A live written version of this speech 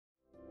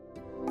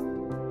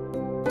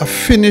A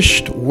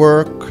finished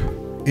work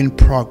in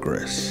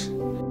progress.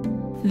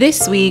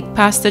 This week,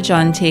 Pastor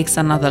John takes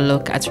another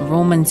look at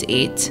Romans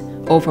 8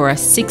 over a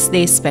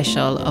 6-day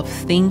special of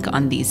Think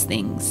on These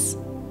Things.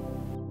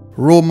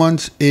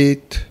 Romans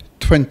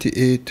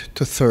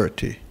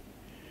 8:28-30.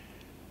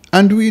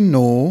 And we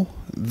know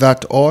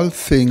that all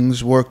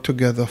things work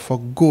together for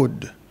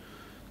good,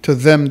 to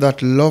them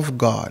that love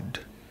God,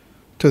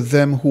 to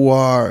them who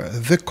are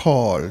the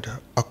called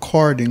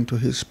according to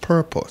his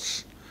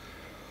purpose.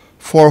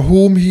 For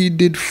whom he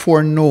did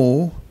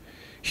foreknow,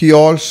 he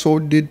also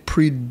did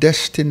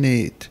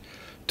predestinate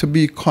to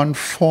be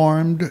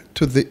conformed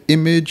to the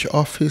image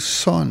of his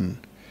Son,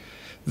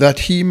 that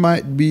he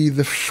might be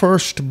the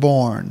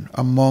firstborn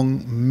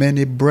among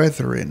many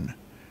brethren.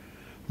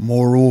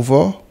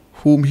 Moreover,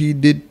 whom he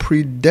did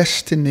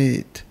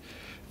predestinate,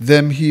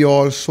 them he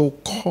also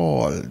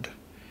called.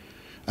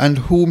 And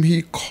whom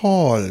he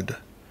called,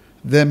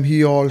 them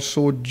he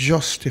also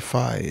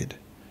justified.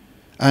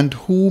 And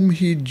whom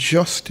he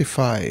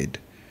justified,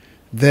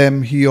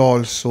 them he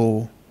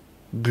also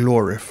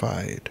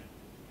glorified.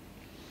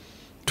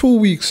 2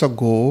 weeks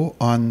ago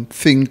on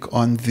Think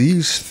on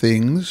These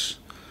Things,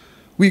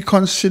 we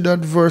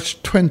considered verse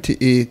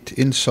 28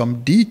 in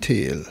some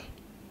detail.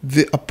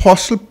 The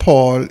Apostle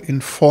Paul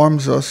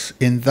informs us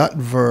in that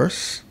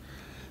verse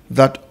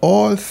that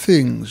all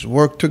things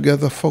work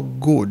together for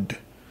good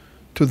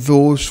to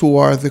those who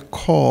are the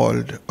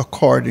called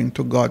according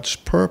to God's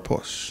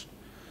purpose.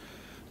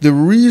 The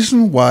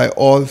reason why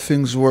all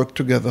things work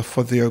together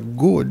for their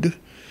good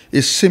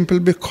is simply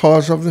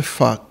because of the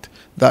fact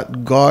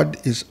that God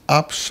is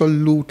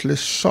absolutely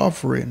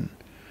sovereign,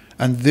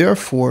 and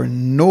therefore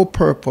no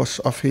purpose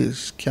of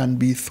his can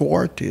be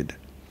thwarted.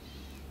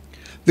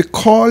 The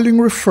calling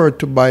referred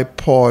to by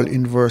Paul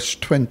in verse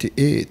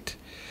 28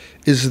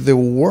 is the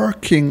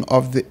working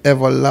of the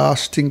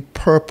everlasting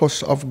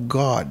purpose of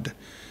God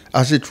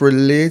as it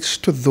relates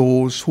to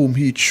those whom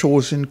he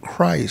chose in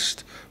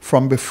Christ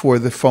from before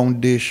the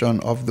foundation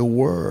of the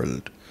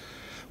world.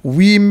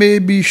 We may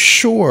be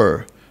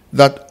sure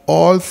that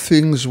all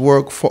things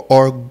work for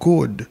our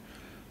good,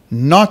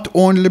 not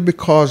only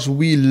because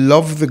we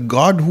love the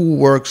God who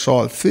works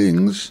all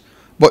things,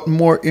 but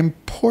more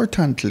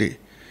importantly,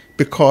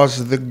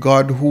 because the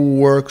God who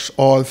works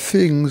all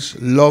things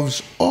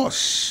loves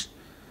us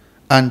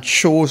and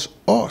chose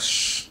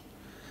us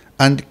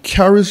and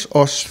carries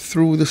us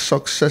through the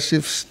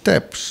successive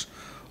steps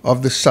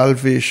of the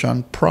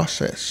salvation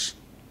process.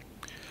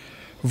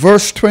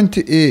 Verse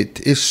 28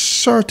 is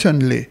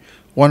certainly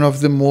one of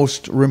the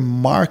most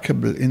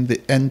remarkable in the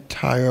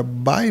entire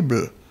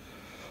Bible.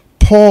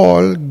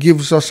 Paul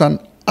gives us an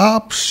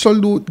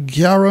absolute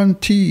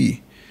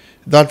guarantee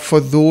that for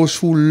those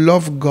who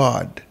love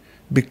God,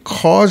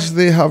 because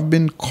they have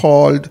been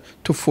called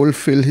to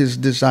fulfill his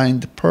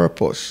designed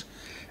purpose,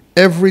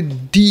 every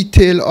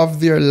detail of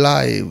their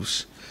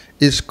lives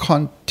is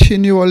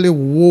continually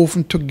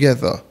woven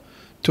together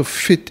to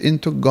fit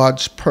into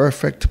God's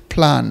perfect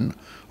plan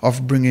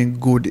of bringing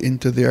good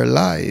into their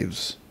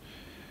lives.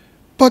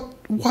 But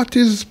what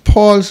is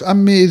Paul's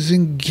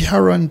amazing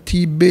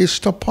guarantee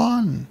based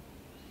upon?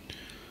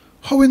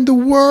 How in the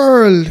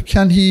world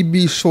can he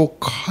be so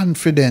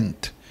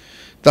confident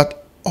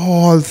that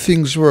all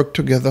things work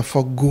together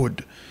for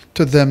good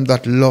to them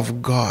that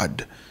love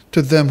God,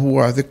 to them who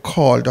are the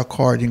called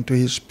according to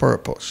his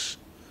purpose?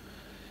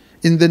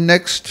 In the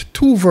next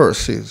 2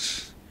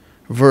 verses,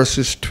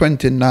 verses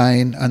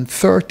 29 and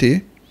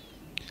 30,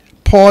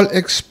 Paul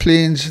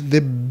explains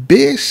the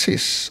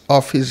basis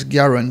of his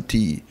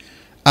guarantee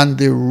and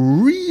the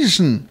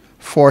reason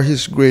for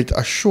his great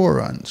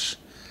assurance.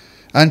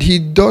 And he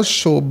does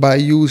so by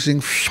using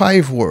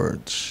 5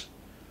 words: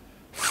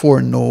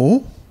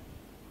 foreknow,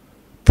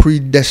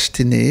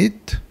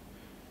 predestinate,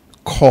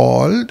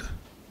 called,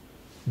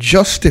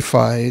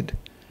 justified,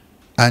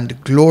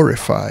 and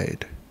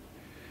glorified.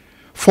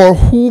 For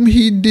whom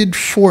he did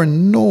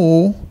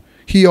foreknow,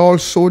 he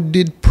also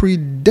did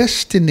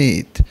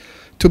predestinate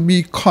to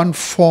be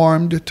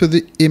conformed to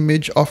the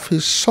image of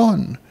his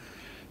Son,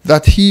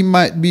 that he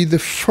might be the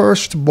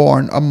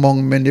firstborn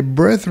among many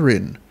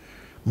brethren.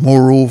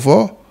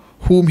 Moreover,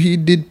 whom he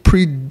did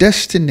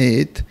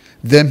predestinate,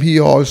 them he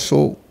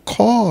also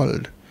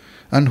called.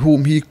 And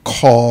whom he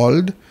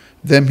called,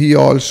 them he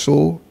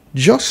also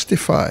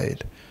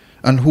justified.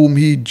 And whom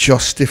he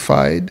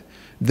justified,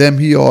 them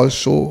he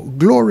also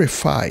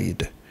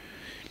glorified.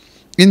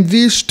 In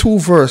these 2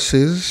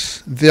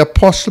 verses, the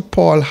Apostle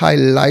Paul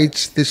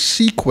highlights the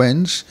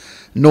sequence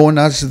known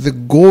as the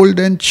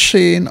golden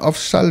chain of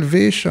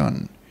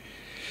salvation.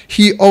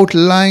 He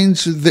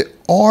outlines the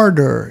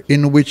order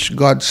in which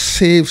God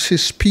saves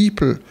his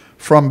people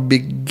from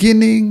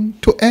beginning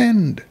to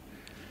end.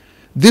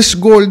 This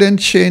golden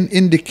chain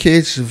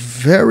indicates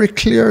very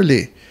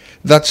clearly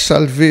that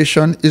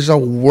salvation is a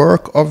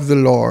work of the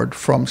Lord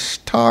from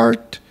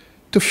start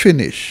to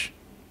finish.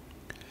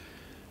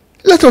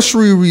 Let us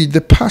reread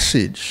the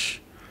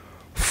passage.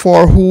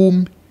 For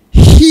whom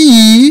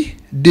he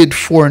did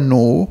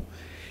foreknow,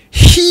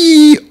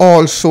 he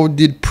also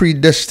did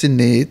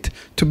predestinate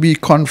to be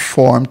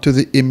conformed to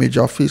the image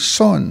of his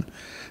Son,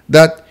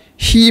 that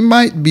he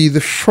might be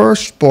the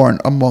firstborn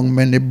among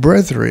many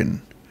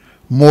brethren.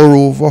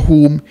 Moreover,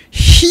 whom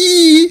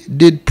he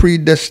did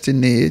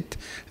predestinate,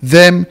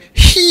 them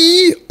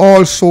he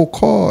also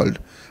called.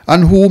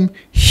 And whom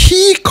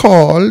he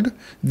called,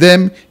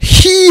 them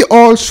he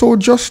also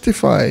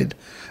justified.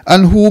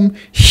 And whom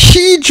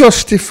he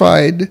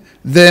justified,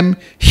 them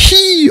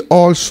he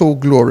also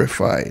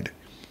glorified.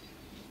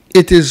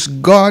 It is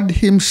God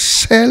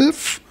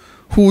himself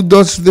who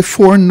does the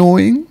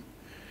foreknowing,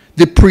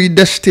 the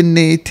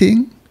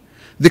predestinating,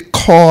 the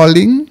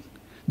calling,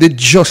 the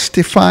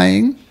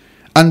justifying,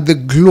 and the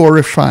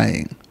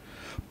glorifying.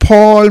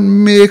 Paul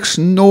makes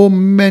no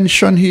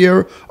mention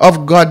here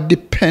of God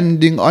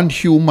depending on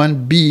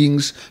human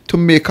beings to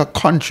make a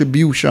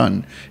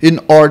contribution in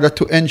order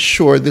to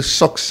ensure the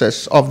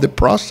success of the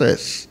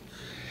process.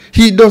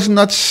 He does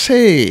not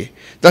say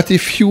that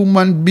if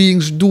human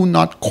beings do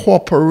not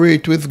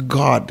cooperate with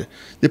God,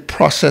 the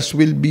process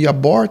will be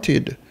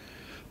aborted.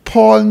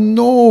 Paul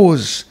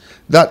knows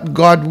that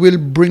God will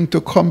bring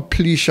to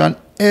completion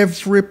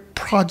every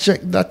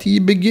project that he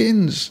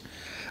begins,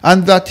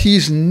 and that he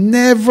is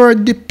never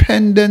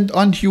dependent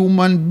on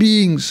human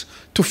beings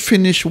to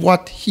finish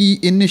what he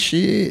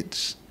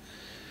initiates.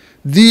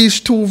 These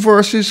two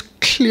verses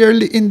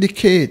clearly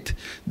indicate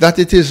that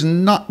it is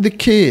not the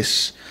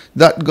case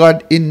that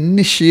God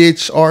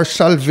initiates our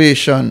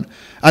salvation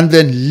and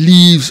then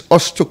leaves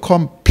us to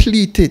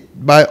complete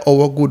it by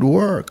our good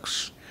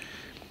works.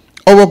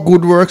 Our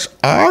good works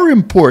are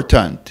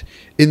important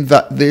in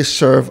that they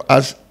serve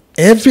as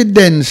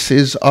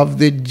evidences of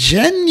the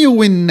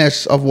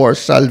genuineness of our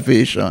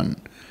salvation,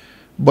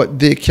 but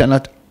they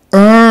cannot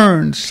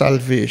earn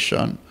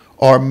salvation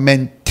or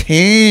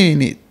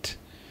maintain it.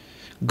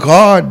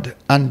 God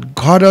and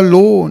God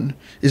alone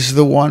is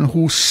the one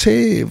who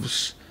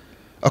saves.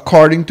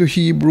 According to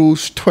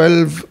Hebrews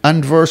 12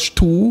 and verse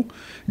 2,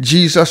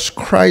 Jesus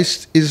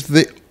Christ is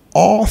the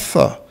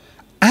author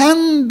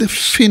and the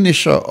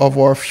finisher of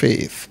our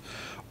faith,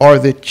 or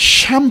the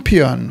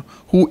champion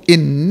who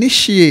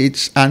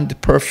initiates and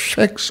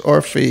perfects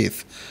our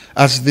faith,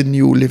 as the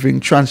New Living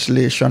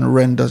Translation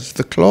renders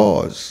the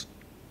clause.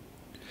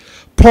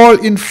 Paul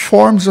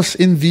informs us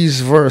in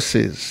these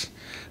verses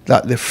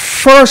that the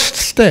first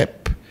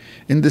step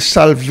in the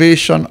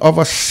salvation of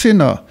a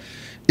sinner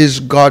is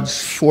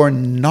God's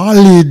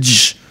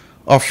foreknowledge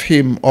of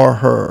him or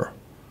her.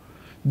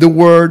 The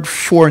word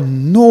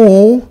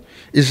foreknow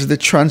is the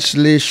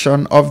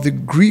translation of the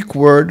Greek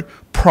word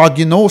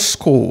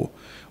prognosko,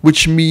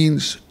 which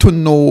means to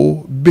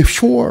know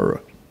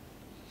before.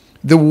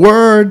 The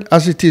word,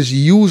 as it is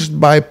used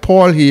by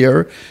Paul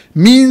here,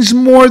 means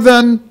more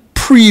than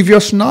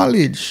previous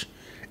knowledge.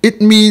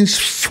 It means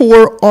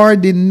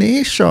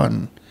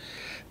foreordination.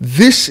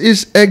 This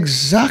is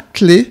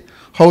exactly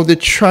how the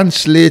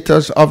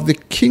translators of the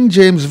King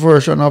James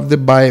Version of the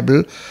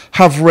Bible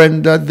have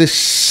rendered the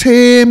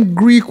same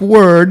Greek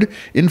word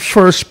in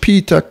 1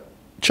 Peter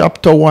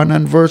chapter 1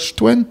 and verse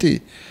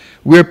 20.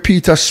 Where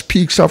Peter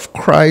speaks of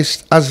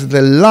Christ as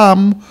the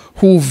Lamb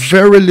who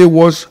verily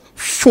was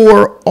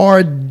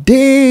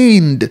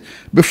foreordained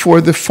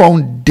before the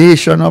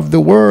foundation of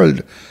the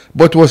world,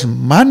 but was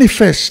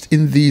manifest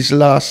in these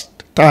last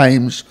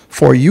times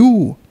for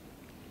you.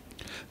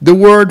 The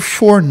word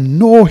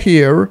foreknow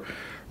here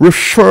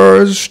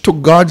refers to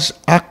God's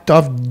act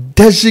of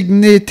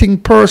designating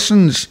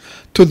persons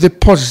to the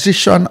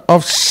position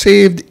of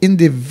saved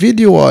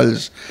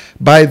individuals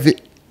by the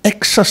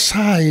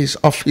exercise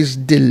of his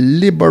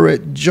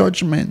deliberate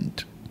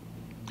judgment.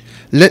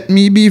 Let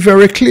me be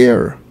very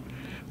clear.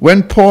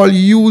 When Paul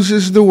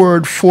uses the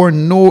word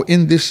foreknow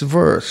in this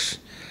verse,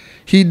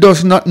 he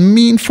does not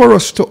mean for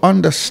us to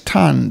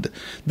understand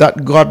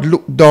that God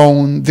looked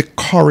down the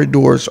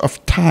corridors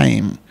of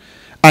time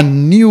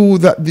and knew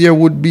that there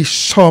would be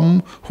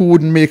some who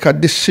would make a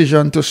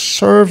decision to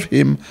serve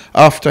him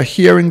after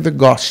hearing the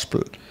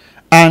gospel,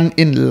 and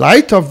in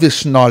light of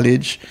this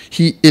knowledge,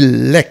 he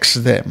elects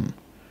them.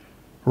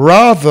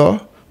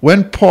 Rather,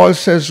 when Paul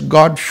says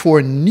God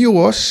foreknew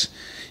us,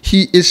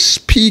 he is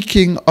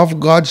speaking of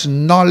God's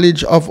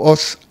knowledge of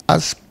us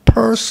as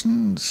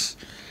persons.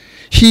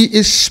 He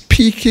is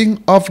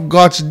speaking of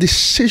God's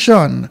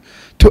decision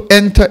to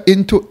enter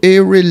into a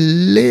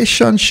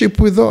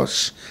relationship with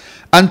us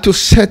and to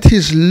set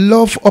his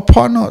love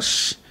upon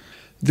us.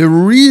 The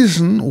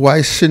reason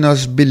why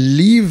sinners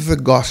believe the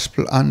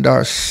gospel and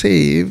are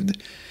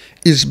saved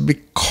is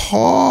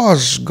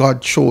because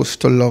God chose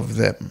to love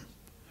them.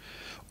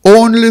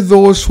 Only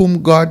those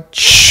whom God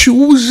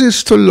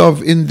chooses to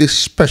love in this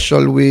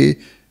special way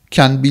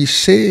can be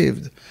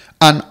saved,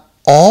 and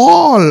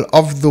all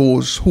of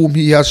those whom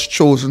he has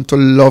chosen to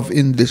love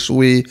in this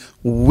way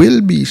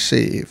will be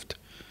saved.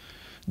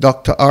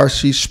 Dr.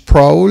 R.C.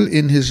 Sproul,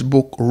 in his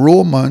book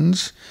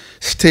Romans,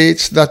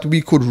 states that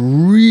we could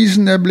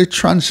reasonably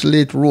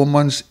translate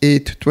Romans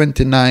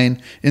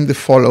 8:29 in the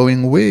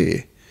following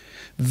way: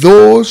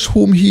 those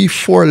whom he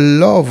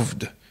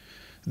foreloved,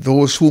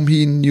 those whom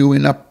he knew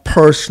in a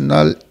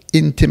personal,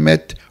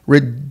 intimate,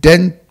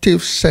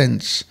 redemptive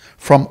sense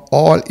from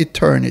all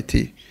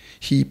eternity,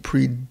 he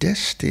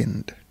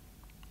predestined.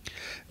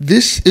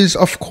 This is,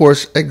 of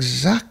course,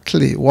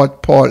 exactly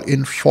what Paul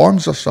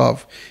informs us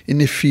of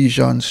in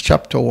Ephesians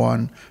chapter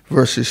 1,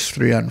 verses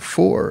 3 and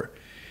 4.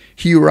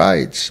 He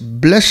writes,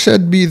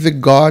 "Blessed be the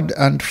God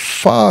and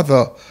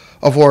Father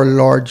of our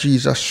Lord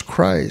Jesus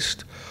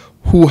Christ,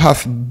 who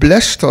hath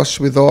blessed us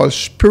with all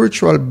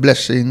spiritual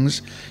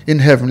blessings in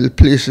heavenly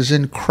places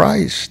in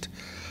Christ,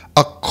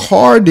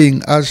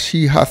 according as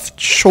he hath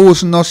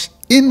chosen us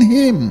in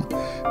him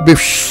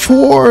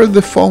before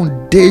the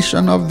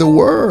foundation of the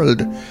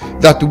world,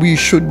 that we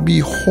should be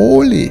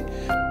holy."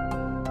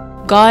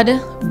 God,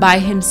 by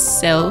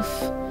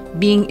himself,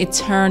 being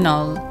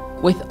eternal,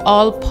 with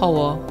all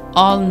power,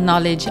 all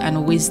knowledge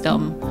and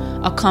wisdom,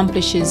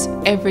 accomplishes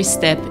every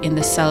step in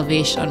the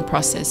salvation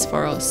process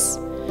for us.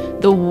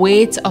 The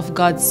weight of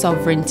God's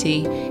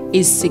sovereignty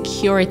is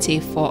security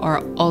for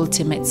our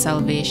ultimate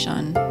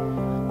salvation.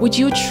 Would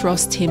you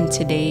trust him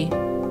today?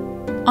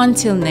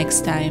 Until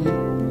next time,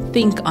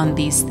 think on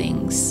these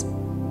things.